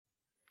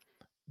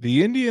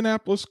The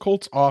Indianapolis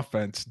Colts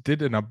offense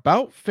did an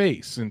about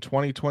face in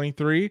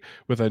 2023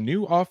 with a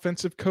new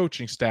offensive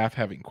coaching staff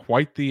having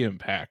quite the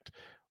impact.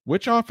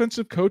 Which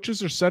offensive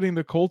coaches are setting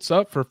the Colts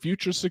up for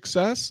future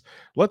success?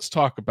 Let's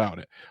talk about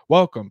it.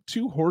 Welcome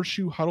to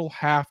Horseshoe Huddle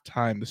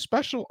Halftime, the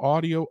special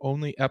audio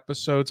only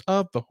episodes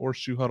of the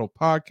Horseshoe Huddle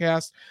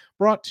podcast,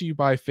 brought to you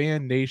by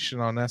Fan Nation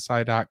on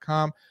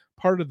SI.com,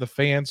 part of the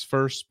Fans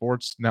First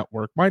Sports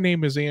Network. My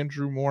name is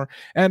Andrew Moore,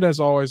 and as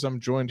always, I'm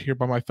joined here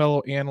by my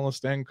fellow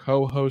analyst and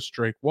co-host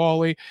Drake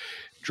Wally.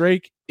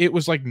 Drake, it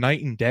was like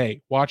night and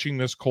day watching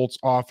this Colts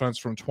offense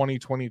from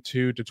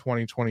 2022 to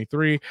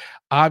 2023.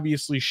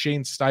 Obviously,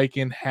 Shane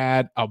Steichen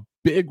had a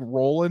big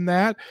role in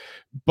that,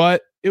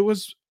 but it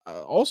was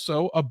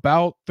also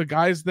about the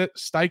guys that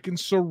Steichen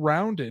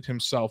surrounded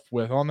himself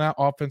with on that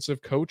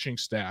offensive coaching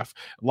staff.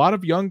 A lot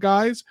of young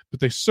guys, but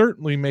they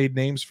certainly made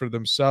names for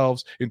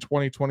themselves in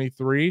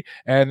 2023.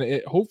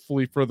 And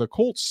hopefully, for the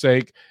Colts'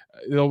 sake,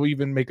 they'll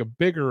even make a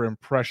bigger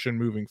impression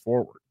moving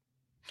forward.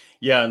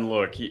 Yeah, and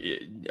look,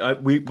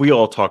 we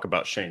all talk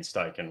about Shane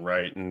Steichen,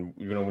 right? And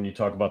when you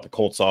talk about the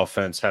Colts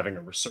offense having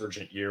a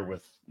resurgent year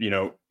with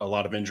a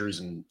lot of injuries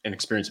and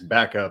inexperience and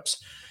backups,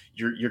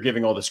 you're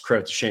giving all this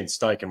credit to Shane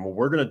Steichen. Well,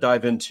 we're going to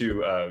dive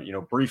into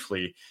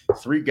briefly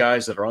three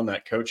guys that are on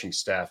that coaching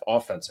staff,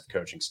 offensive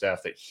coaching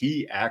staff, that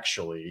he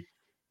actually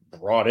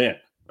brought in.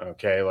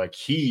 Okay, like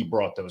he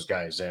brought those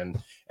guys in,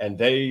 and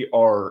they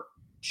are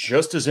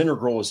just as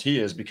integral as he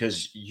is,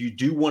 because you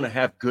do want to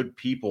have good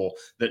people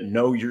that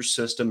know your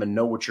system and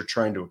know what you're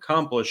trying to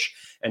accomplish,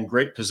 and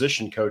great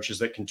position coaches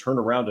that can turn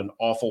around an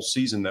awful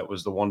season that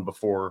was the one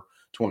before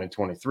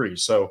 2023.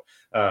 So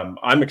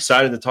I'm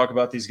excited to talk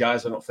about these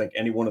guys. I don't think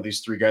any one of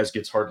these three guys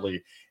gets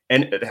hardly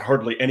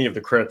any of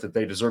the credit that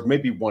they deserve.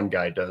 Maybe one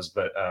guy does,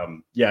 but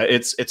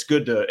it's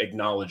good to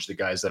acknowledge the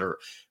guys that are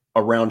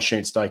around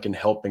Shane Steichen,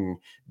 helping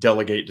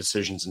delegate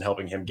decisions and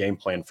helping him game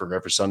plan for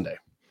every Sunday.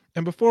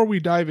 And before we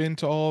dive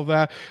into all of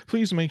that,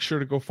 please make sure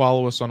to go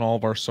follow us on all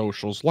of our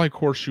socials, like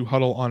Horseshoe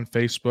Huddle on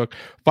Facebook,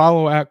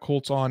 follow at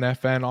Colts on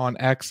FN on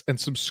X, and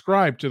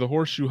subscribe to the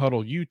Horseshoe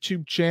Huddle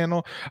YouTube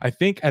channel. I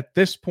think at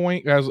this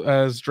point,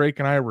 as Drake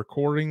and I are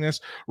recording this,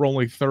 we're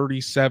only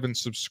 37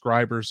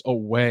 subscribers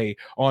away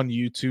on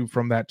YouTube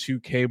from that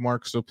 2K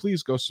mark. So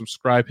please go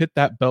subscribe, hit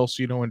that bell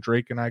so you know when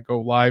Drake and I go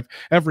live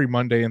every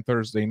Monday and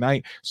Thursday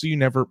night, so you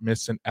never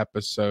miss an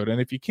episode. And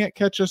if you can't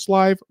catch us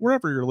live,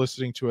 wherever you're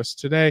listening to us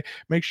today,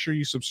 make sure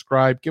you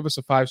subscribe, give us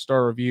a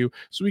 5-star review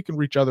so we can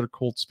reach other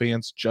Colts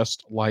fans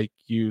just like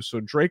you. So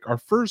Drake, our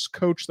first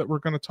coach that we're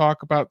going to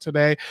talk about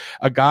today,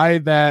 a guy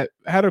that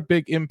had a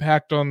big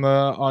impact on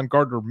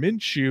Gardner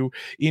Minshew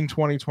in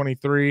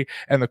 2023,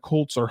 and the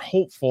Colts are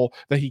hopeful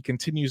that he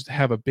continues to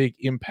have a big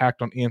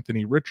impact on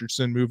Anthony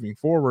Richardson moving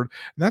forward,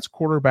 and that's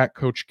quarterback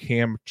coach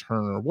Cam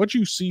Turner. What'd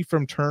you see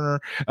from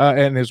Turner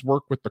and his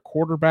work with the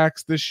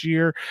quarterbacks this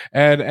year,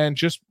 and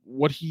just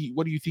what do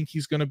you think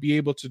he's going to be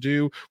able to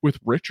do with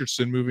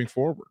Richardson moving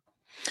forward?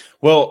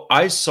 Well,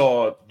 I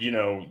saw,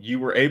 you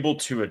were able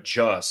to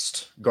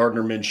adjust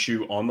Gardner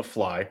Minshew on the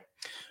fly.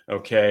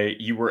 Okay.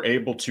 You were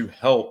able to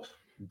help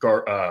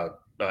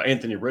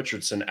Anthony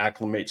Richardson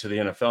acclimate to the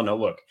NFL. Now,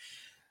 look,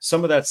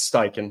 some of that's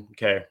Steichen.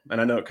 Okay. And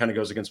I know it kind of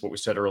goes against what we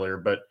said earlier,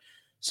 but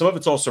some of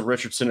it's also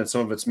Richardson and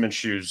some of it's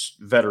Minshew's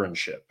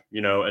veteranship,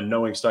 and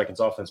knowing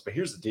Steichen's offense. But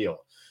here's the deal.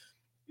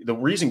 The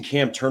reason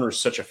Cam Turner is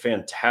such a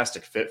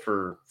fantastic fit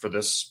for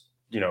this,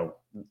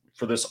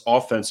 for this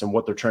offense and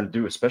what they're trying to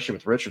do, especially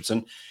with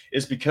Richardson,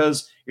 is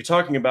because you're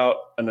talking about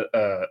an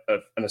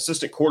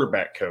assistant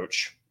quarterback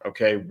coach,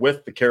 okay,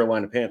 with the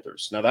Carolina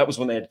Panthers. Now, that was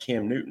when they had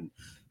Cam Newton,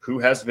 who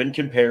has been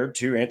compared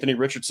to Anthony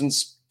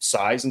Richardson's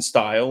size and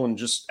style and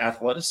just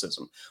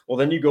athleticism. Well,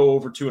 then you go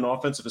over to an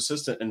offensive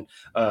assistant and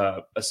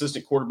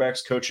assistant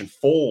quarterbacks coach and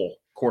full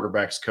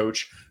quarterbacks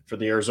coach for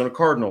the Arizona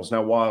Cardinals.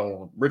 Now,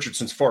 while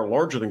Richardson's far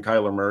larger than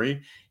Kyler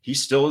Murray, he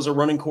still is a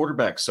running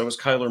quarterback. So is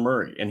Kyler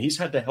Murray. And he's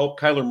had to help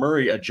Kyler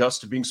Murray adjust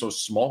to being so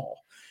small,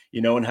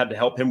 and had to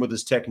help him with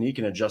his technique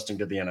and adjusting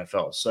to the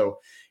NFL. So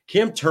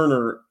Cam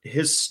Turner,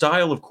 his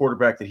style of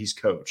quarterback that he's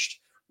coached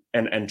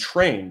and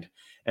trained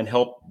and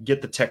helped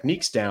get the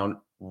techniques down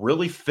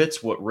really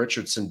fits what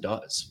Richardson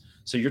does.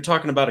 So you're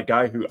talking about a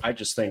guy who I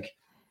just think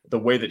the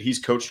way that he's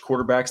coached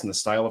quarterbacks and the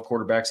style of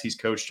quarterbacks he's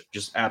coached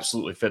just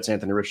absolutely fits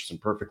Anthony Richardson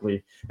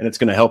perfectly. And it's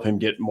going to help him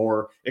get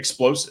more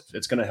explosive.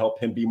 It's going to help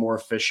him be more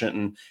efficient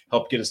and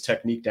help get his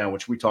technique down,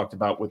 which we talked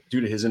about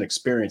due to his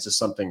inexperience is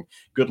something,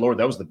 good Lord,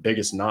 that was the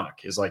biggest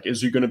knock,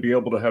 is he going to be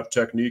able to have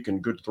technique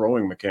and good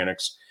throwing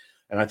mechanics?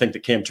 And I think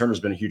that Cam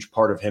Turner's been a huge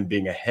part of him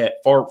being ahead,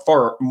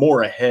 far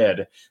more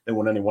ahead than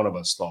what any one of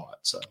us thought.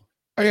 So.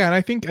 Oh, yeah, and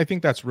I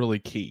think that's really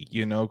key.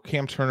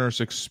 Cam Turner's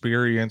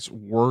experience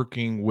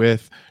working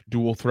with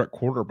dual threat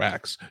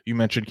quarterbacks. You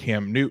mentioned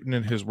Cam Newton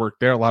and his work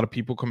there. A lot of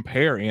people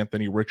compare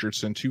Anthony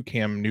Richardson to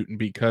Cam Newton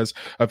because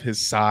of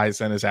his size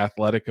and his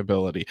athletic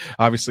ability.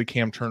 Obviously,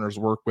 Cam Turner's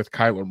work with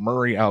Kyler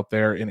Murray out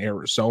there in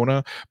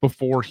Arizona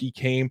before he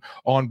came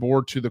on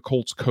board to the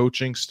Colts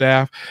coaching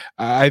staff.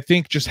 I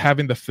think just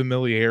having the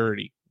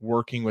familiarity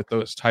working with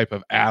those type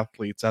of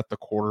athletes at the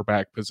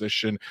quarterback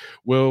position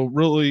will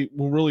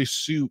really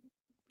suit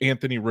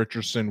Anthony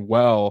Richardson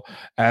well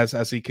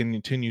as he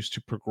continues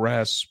to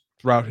progress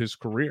throughout his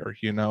career,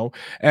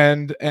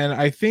 and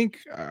I think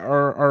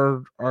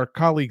our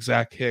colleague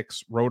Zach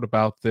Hicks wrote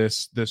about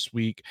this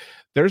week.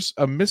 There's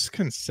a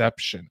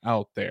misconception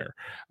out there,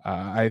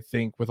 I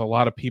think, with a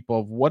lot of people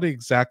of what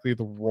exactly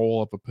the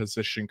role of a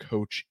position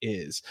coach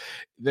is.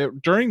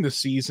 During the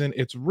season,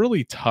 it's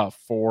really tough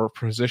for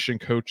position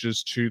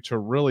coaches to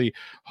really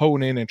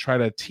hone in and try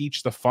to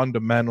teach the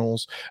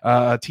fundamentals,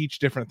 teach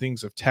different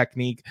things of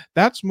technique.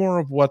 That's more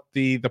of what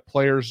the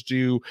players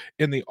do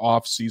in the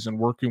off season,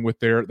 working with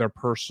their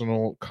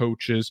personal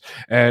coaches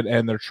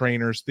and their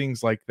trainers,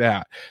 things like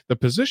that. The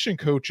position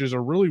coaches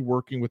are really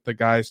working with the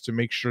guys to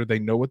make sure they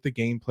know what the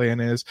game plan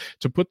is,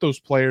 to put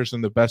those players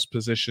in the best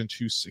position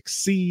to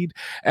succeed,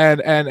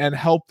 and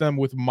help them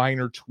with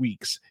minor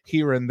tweaks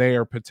here and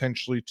there,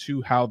 potentially,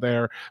 to how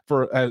they're,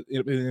 for in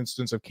an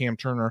instance of Cam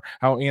Turner,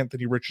 how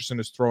Anthony Richardson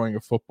is throwing a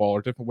football,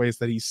 or different ways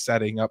that he's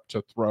setting up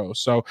to throw.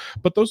 So,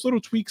 but those little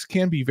tweaks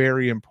can be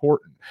very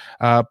important.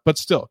 But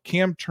still,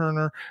 Cam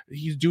Turner,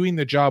 he's doing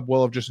the job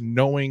well of just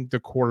knowing the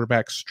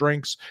quarterback's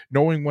strengths,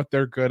 knowing what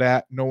they're good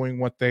at, knowing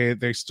what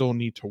they still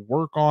need to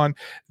work on.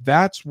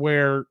 That's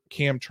where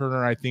Cam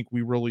Turner, I think,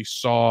 we really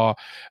saw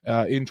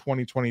in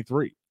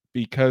 2023,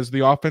 because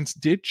the offense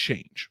did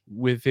change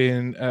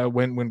within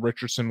when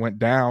Richardson went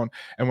down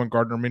and when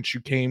Gardner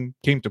Minshew came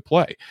to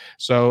play.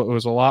 So it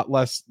was a lot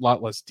less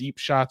deep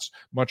shots,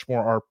 much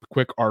more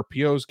quick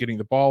RPOs, getting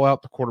the ball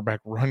out. The quarterback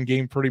run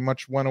game pretty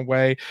much went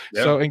away.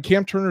 Yeah. So, and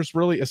Cam Turner is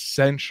really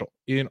essential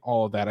in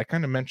all of that. I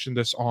kind of mentioned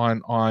this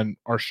on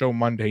our show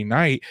Monday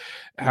night,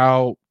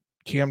 how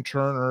Cam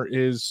Turner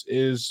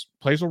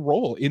plays a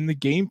role in the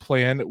game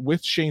plan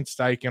with Shane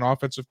Steichen,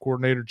 offensive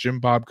coordinator Jim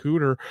Bob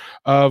Cooter,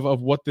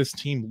 of what this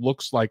team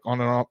looks like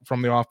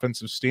from the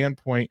offensive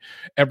standpoint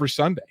every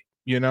Sunday.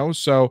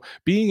 So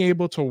being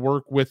able to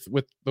work with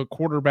the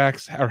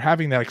quarterbacks, or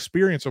having that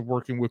experience of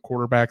working with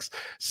quarterbacks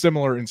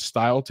similar in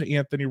style to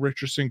Anthony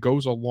Richardson,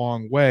 goes a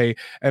long way.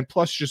 And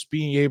plus, just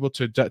being able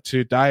to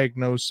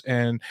diagnose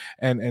and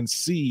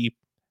see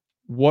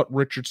what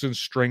Richardson's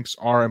strengths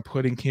are and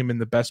putting him in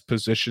the best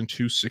position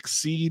to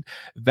succeed,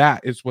 that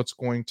is what's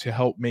going to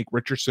help make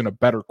Richardson a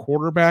better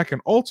quarterback,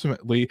 and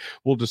ultimately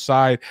will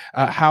decide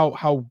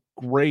how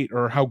great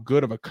or how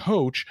good of a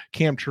coach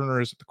Cam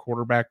Turner is at the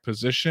quarterback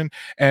position.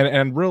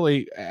 And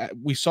really,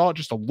 we saw it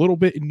just a little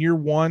bit in year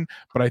one,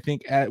 but I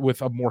think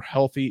with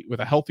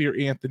a healthier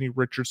Anthony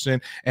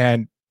Richardson,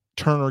 and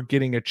Turner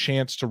getting a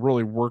chance to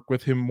really work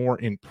with him more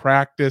in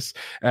practice,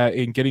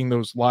 in getting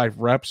those live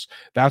reps,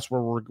 that's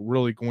where we're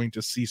really going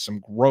to see some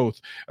growth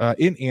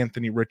in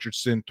Anthony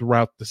Richardson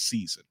throughout the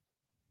season.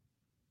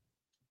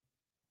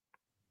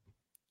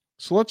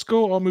 So let's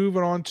go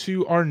moving on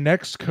to our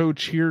next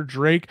coach here,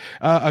 Drake,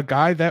 a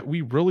guy that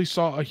we really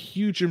saw a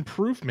huge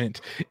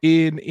improvement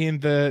in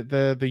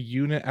the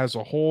unit as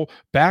a whole,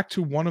 back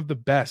to one of the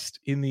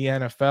best in the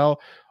NFL.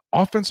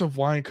 Offensive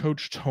line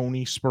coach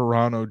Tony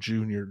Sparano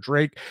Jr.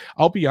 Drake,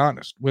 I'll be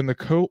honest, when the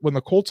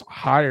Colts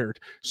hired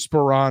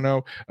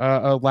Sparano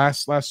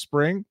last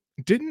spring,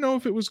 didn't know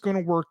if it was going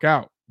to work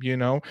out.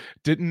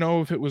 Didn't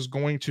know if it was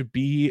going to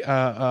be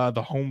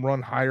the home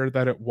run hire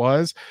that it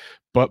was.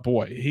 But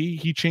boy,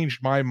 he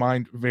changed my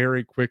mind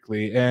very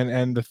quickly.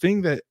 And the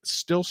thing that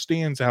still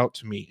stands out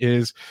to me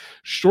is,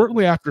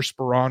 shortly after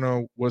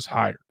Sparano was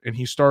hired and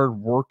he started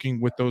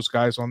working with those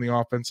guys on the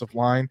offensive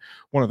line,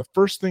 one of the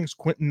first things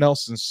Quentin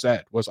Nelson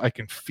said was, "I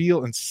can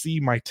feel and see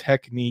my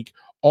technique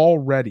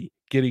already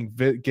getting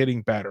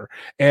better."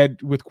 And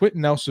with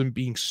Quentin Nelson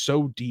being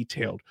so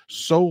detailed,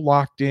 so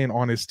locked in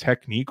on his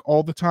technique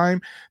all the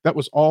time, that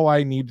was all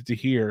I needed to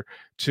hear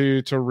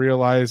to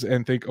realize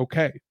and think,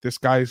 okay, this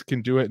guy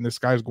can do it, and this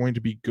guy's going to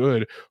be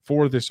good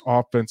for this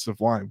offensive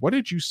line. What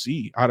did you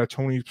see out of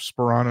Tony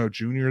Sparano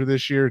Jr.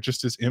 this year,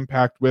 just his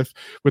impact with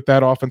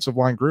that offensive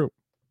line group?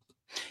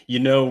 You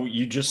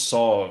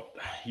saw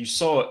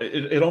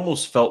it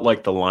almost felt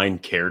like the line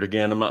cared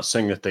again. I'm not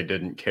saying that they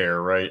didn't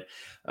care, right?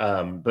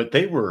 But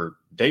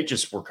they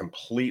just were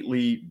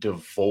completely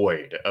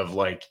devoid of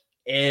like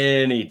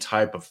any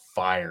type of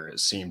fire, it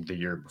seemed, the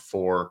year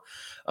before.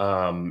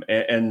 And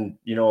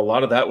a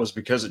lot of that was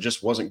because it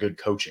just wasn't good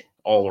coaching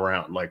all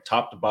around, like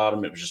top to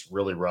bottom. It was just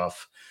really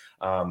rough.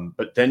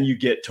 But then you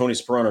get Tony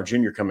Sparano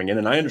Jr. coming in,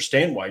 and I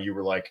understand why you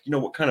were like,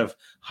 what kind of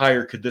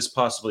hire could this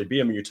possibly be?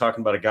 I mean, you're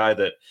talking about a guy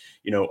that,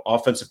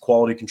 offensive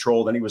quality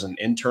control. Then he was an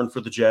intern for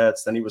the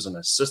Jets. Then he was an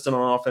assistant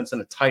on offense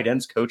and a tight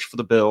ends coach for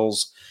the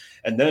Bills.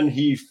 And then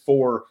he,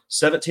 for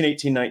 17,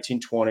 18, 19,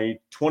 20,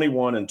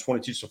 21, and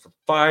 22. So for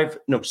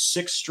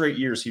 6 straight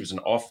years, he was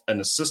an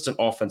assistant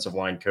offensive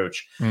line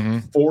coach.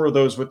 Mm-hmm. 4 of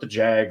those with the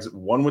Jags,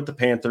 1 with the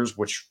Panthers,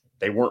 which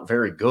they weren't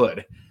very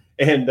good.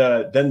 And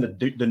then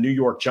the New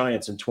York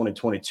Giants in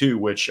 2022,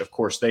 which, of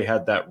course, they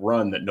had that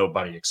run that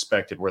nobody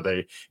expected where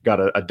they got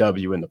a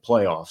W in the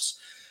playoffs.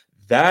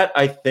 That,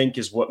 I think,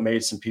 is what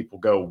made some people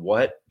go,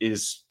 what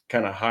is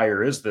kind of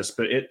hire is this?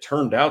 But it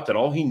turned out that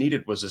all he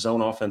needed was his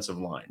own offensive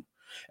line.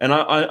 And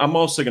I'm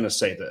also going to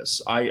say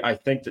this. I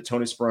think that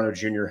Tony Sperano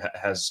Jr.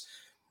 Has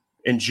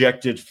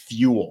injected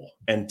fuel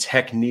and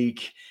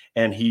technique,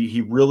 and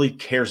he really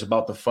cares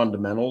about the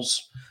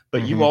fundamentals.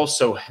 But you Mhm.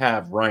 also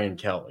have Ryan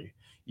Kelly.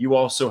 You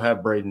also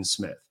have Braden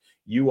Smith.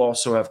 You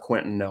also have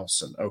Quentin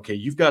Nelson. Okay,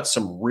 you've got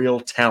some real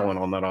talent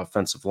on that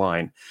offensive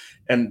line,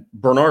 and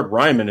Bernard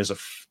Ryman is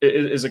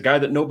a guy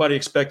that nobody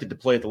expected to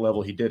play at the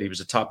level he did. He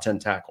was a top 10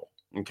 tackle.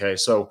 Okay,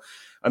 so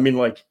I mean,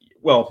 like,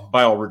 well,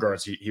 by all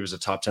regards, he was a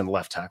top 10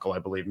 left tackle, I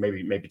believe,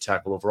 maybe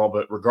tackle overall.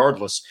 But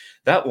regardless,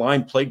 that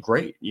line played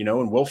great,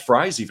 and Will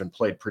Fries even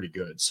played pretty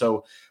good.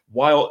 So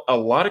while a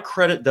lot of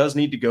credit does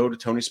need to go to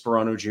Tony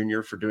Sperano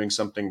Jr. for doing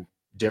something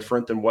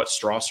different than what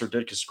Strasser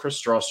did, because Chris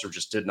Strasser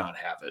just did not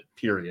have it,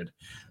 period.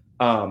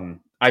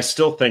 I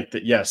still think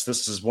that, yes,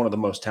 this is one of the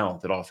most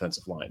talented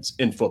offensive lines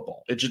in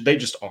football. They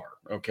just are.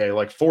 Okay.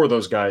 Like, four of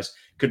those guys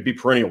could be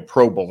perennial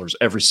Pro Bowlers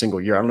every single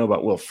year. I don't know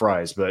about Will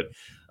Fries, but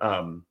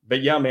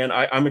yeah, man,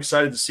 I'm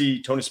excited to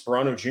see Tony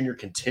Sperano Jr.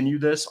 continue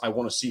this. I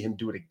want to see him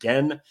do it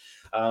again.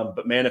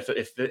 But man, if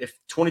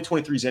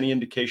 2023 is any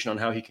indication on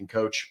how he can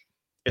coach,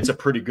 it's a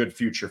pretty good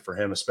future for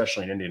him,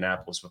 especially in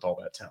Indianapolis with all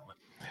that talent.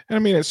 And I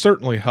mean, it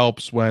certainly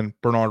helps when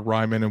Bernard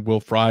Ryman and Will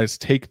Fries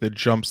take the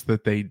jumps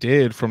that they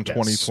did from Yes.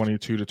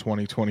 2022 to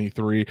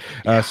 2023.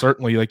 Yeah.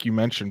 Certainly, like you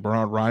mentioned,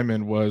 Bernard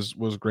Ryman was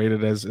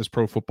graded as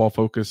Pro Football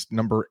Focus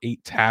number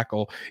 8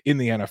 tackle in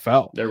the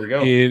NFL There we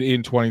go.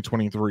 in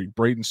 2023.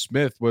 Braden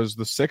Smith was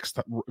the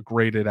 6th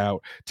graded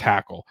out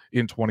tackle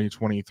in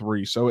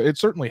 2023. So it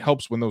certainly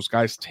helps when those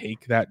guys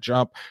take that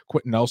jump.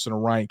 Quentin Nelson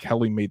and Ryan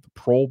Kelly made the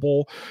Pro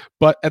Bowl,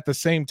 but at the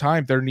same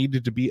time, there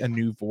needed to be a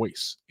new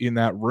voice in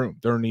that room.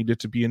 There needed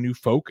to be a new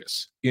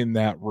focus in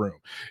that room.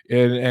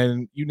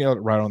 And you nailed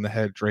it right on the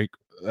head, Drake.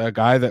 A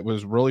guy that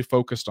was really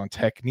focused on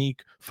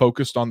technique,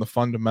 focused on the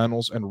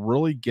fundamentals, and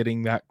really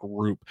getting that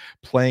group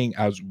playing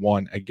as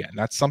one again.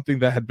 That's something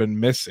that had been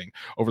missing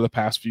over the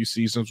past few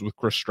seasons with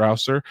Chris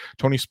Strausser.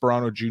 Tony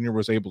Sperano Jr.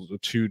 was able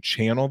to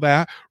channel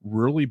that,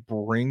 really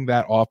bring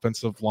that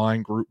offensive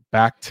line group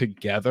back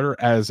together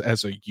as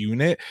a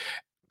unit.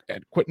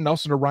 And Quentin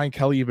Nelson or Ryan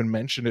Kelly even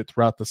mentioned it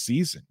throughout the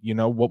season.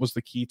 What was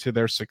the key to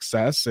their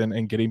success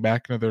and getting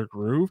back into their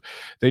groove?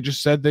 They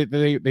just said that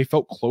they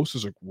felt close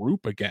as a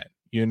group again.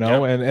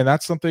 Yeah. And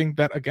that's something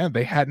that, again,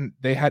 they hadn't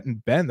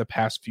been the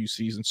past few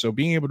seasons. So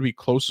being able to be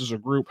close as a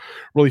group,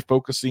 really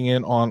focusing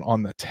in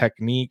on the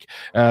technique,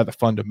 the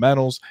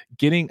fundamentals,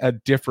 getting a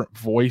different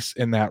voice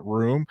in that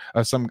room,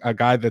 a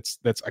guy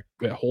that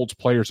holds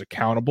players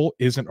accountable,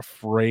 isn't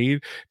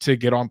afraid to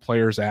get on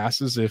players'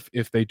 asses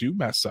if they do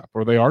mess up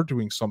or they are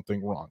doing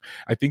something wrong.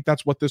 I think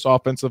that's what this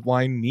offensive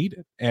line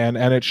needed, and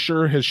it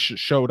sure has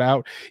showed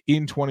out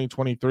in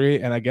 2023.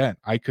 And again,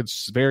 I could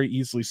very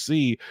easily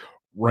see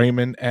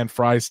Raymond and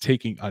Fries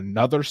taking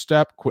another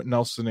step. Quentin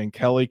Nelson and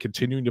Kelly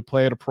continuing to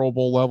play at a Pro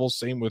Bowl level.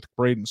 Same with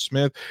Braden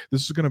Smith.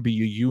 This is going to be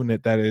a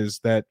unit that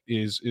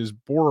is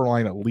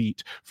borderline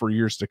elite for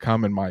years to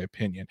come, in my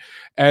opinion.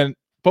 And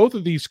both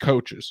of these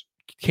coaches,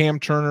 Cam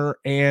Turner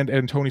and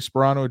Tony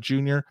Sperano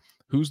Jr.,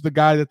 who's the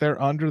guy that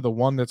they're under, the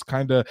one that's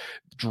kind of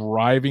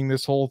driving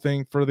this whole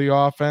thing for the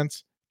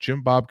offense?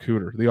 Jim Bob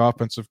Cooter, the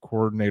offensive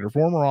coordinator,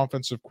 former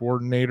offensive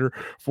coordinator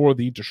for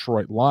the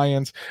Detroit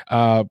Lions.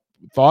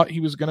 Thought he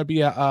was going to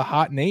be a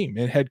hot name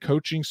in head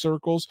coaching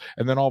circles,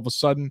 and then all of a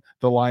sudden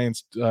the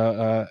Lions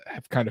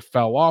have kind of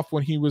fell off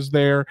when he was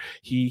there.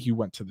 He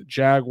went to the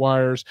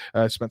Jaguars,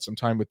 spent some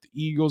time with the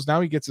Eagles.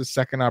 Now he gets his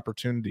second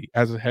opportunity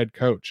as a head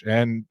coach,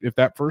 and if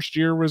that first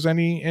year was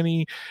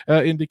any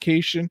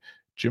indication,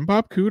 Jim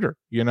Bob Cooter,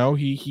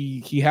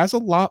 he has a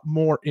lot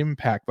more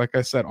impact, like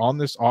I said, on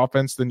this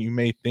offense than you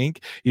may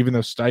think. Even though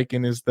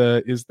Steichen is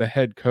the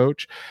head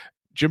coach,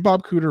 Jim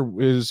Bob Cooter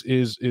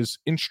is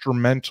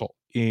instrumental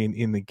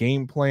in the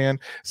game plan,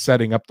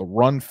 setting up the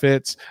run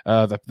fits,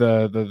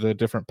 the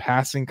different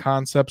passing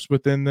concepts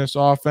within this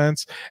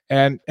offense,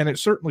 and it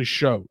certainly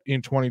showed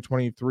in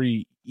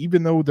 2023.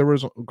 Even though there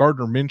was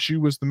Gardner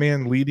Minshew was the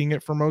man leading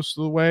it for most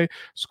of the way,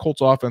 this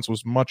Colts offense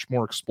was much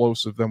more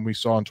explosive than we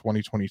saw in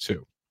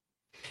 2022.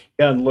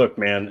 Yeah, and look,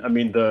 man, I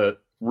mean, the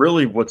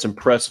really what's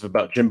impressive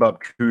about Jim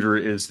Bob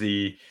Cooter is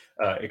the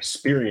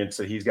experience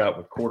that he's got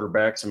with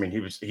quarterbacks. I mean,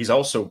 he's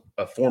also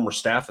a former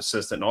staff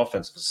assistant and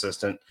offensive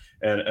assistant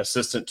and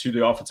assistant to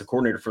the offensive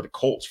coordinator for the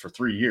Colts for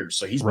 3 years.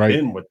 So Right.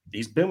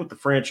 he's been with the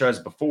franchise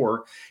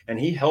before, and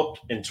he helped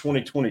in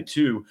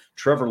 2022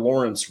 Trevor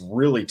Lawrence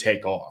really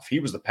take off. He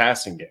was the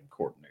passing game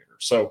coordinator.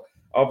 So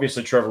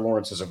obviously Trevor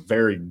Lawrence is a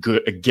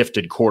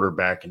gifted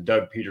quarterback, and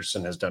Doug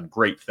Peterson has done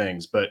great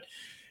things, but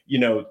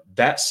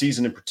that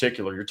season in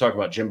particular, you're talking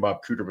about Jim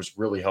Bob Cooter was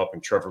really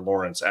helping Trevor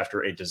Lawrence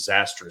after a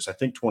disastrous, I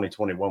think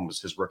 2021 was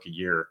his rookie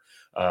year,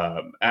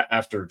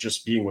 after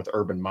just being with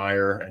Urban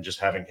Meyer and just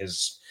having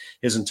his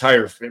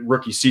entire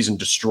rookie season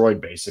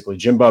destroyed, basically.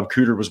 Jim Bob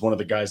Cooter was one of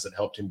the guys that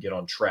helped him get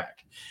on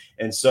track.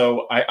 And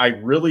so I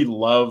really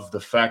love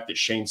the fact that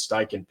Shane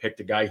Steichen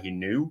picked a guy he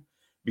knew,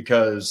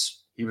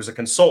 because he was a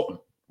consultant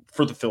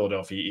for the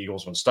Philadelphia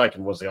Eagles when Steichen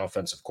was the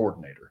offensive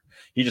coordinator.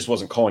 He just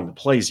wasn't calling the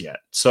plays yet.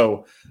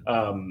 So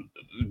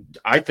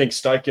I think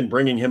Steichen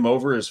bringing him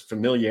over is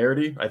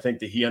familiarity. I think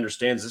that he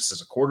understands this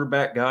is a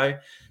quarterback guy.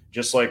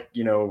 Just like,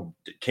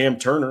 Cam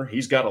Turner,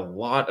 he's got a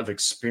lot of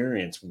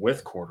experience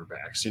with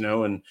quarterbacks,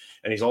 and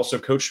he's also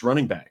coached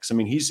running backs. I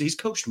mean, he's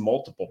coached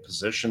multiple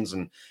positions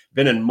and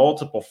been in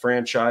multiple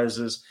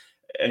franchises,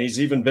 and he's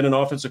even been an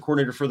offensive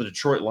coordinator for the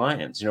Detroit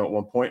Lions, at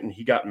one point, and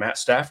he got Matt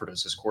Stafford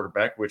as his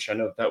quarterback, which I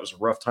know that was a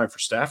rough time for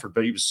Stafford,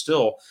 but he was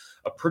still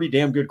a pretty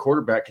damn good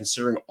quarterback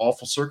considering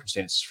awful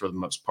circumstances for the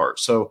most part.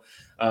 So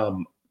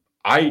I'm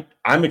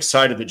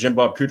excited that Jim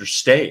Bob Cooter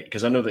stayed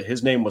because I know that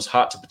his name was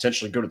hot to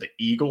potentially go to the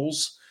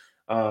Eagles.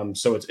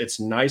 So it's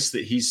nice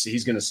that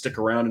he's going to stick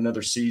around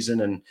another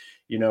season, and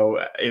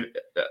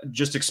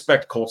just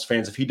expect Colts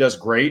fans, if he does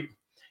great,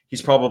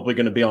 he's probably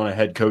going to be on a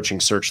head coaching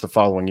search the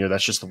following year.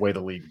 That's just the way the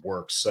league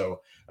works.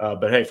 So,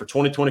 but hey, for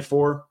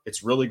 2024,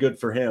 it's really good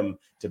for him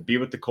to be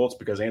with the Colts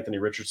because Anthony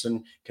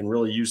Richardson can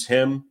really use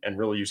him and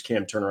really use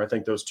Cam Turner. I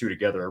think those two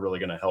together are really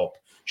going to help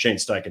Shane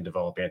Steichen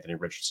develop Anthony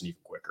Richardson even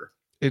quicker.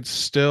 It's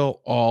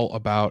still all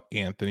about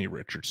Anthony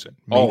Richardson,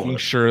 All of making it.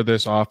 sure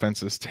this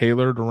offense is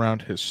tailored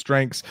around his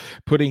strengths,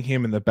 putting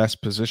him in the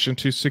best position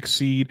to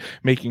succeed,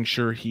 making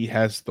sure he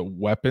has the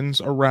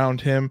weapons around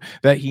him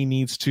that he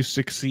needs to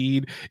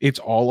succeed. It's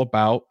all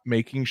about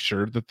making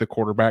sure that the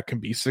quarterback can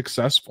be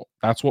successful.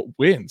 That's what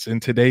wins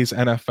in today's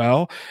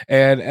NFL,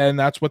 and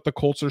that's what the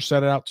Colts are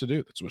set out to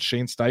do. That's what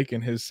Shane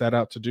Steichen has set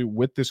out to do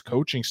with this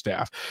coaching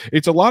staff.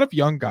 It's a lot of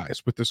young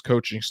guys with this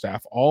coaching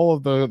staff. All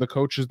of the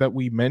coaches that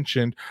we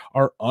mentioned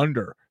are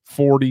under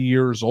 40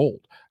 years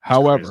old.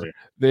 However,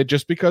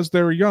 just because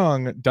they're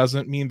young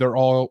doesn't mean they're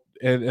all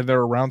and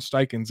they're around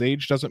Steichen's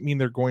age doesn't mean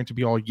they're going to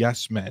be all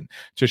yes men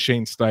to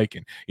Shane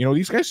Steichen.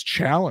 These guys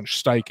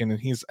challenge Steichen and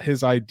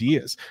his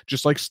ideas,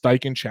 just like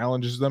Steichen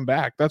challenges them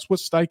back. That's what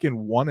Steichen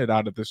wanted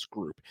out of this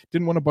group.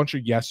 Didn't want a bunch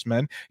of yes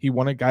men. He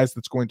wanted guys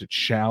that's going to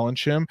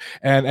challenge him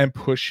and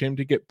push him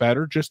to get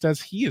better, just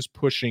as he is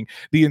pushing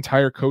the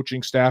entire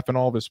coaching staff and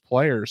all of his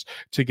players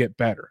to get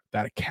better.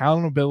 That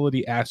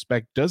accountability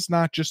aspect does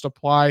not just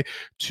apply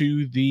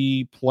to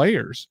the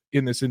players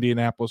in this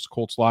Indianapolis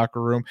Colts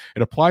locker room.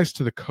 It applies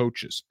to the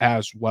coaches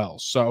as well.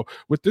 So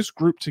with this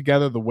group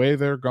together, the way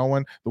they're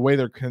going, the way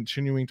they're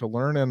continuing to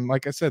learn, and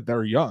like I said,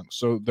 they're young.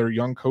 So they're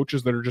young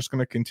coaches that are just going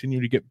to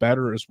continue to get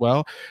better as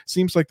well.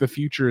 Seems like the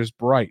future is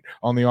bright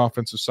on the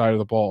offensive side of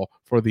the ball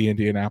for the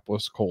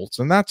Indianapolis Colts.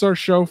 And that's our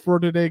show for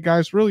today,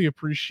 guys. Really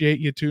appreciate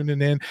you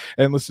tuning in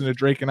and listening to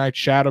Drake and I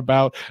chat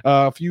about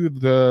a few of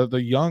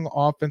the young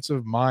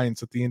offensive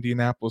minds that the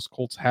Indianapolis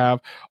Colts have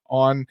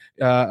on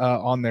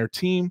their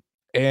team,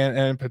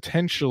 and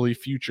potentially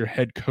future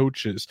head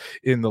coaches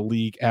in the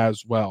league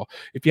as well.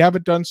 If you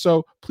haven't done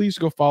so, please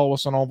go follow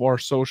us on all of our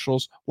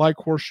socials, like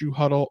Horseshoe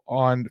Huddle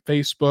on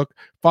Facebook,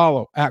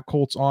 follow at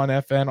Colts on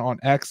FN on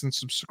X, and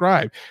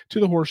subscribe to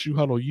the Horseshoe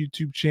Huddle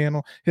YouTube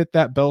channel. Hit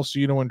that bell so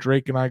you know when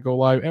Drake and I go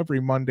live every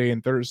Monday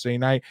and Thursday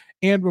night,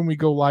 and when we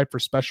go live for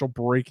special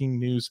breaking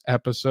news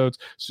episodes,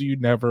 so you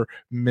never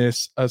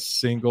miss a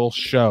single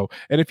show.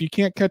 And if you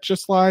can't catch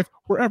us live,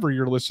 wherever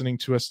you're listening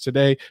to us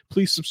today,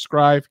 please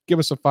subscribe, give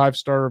us a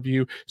 5-star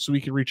review so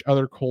we can reach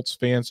other Colts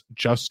fans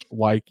just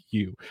like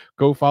you.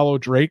 Go follow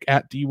Drake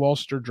at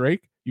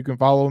DWalsterDrake. You can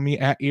follow me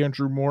at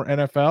Andrew Moore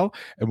NFL,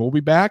 and we'll be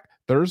back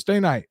Thursday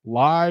night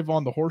live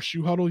on the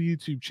Horseshoe Huddle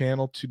YouTube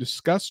channel to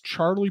discuss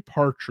Charlie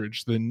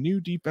Partridge, the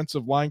new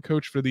defensive line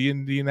coach for the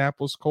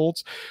Indianapolis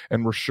Colts.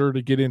 And we're sure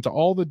to get into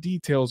all the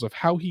details of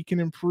how he can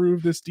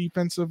improve this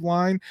defensive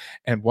line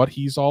and what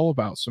he's all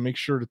about. So make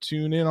sure to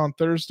tune in on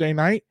Thursday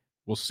night.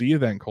 We'll see you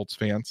then, Colts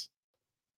fans.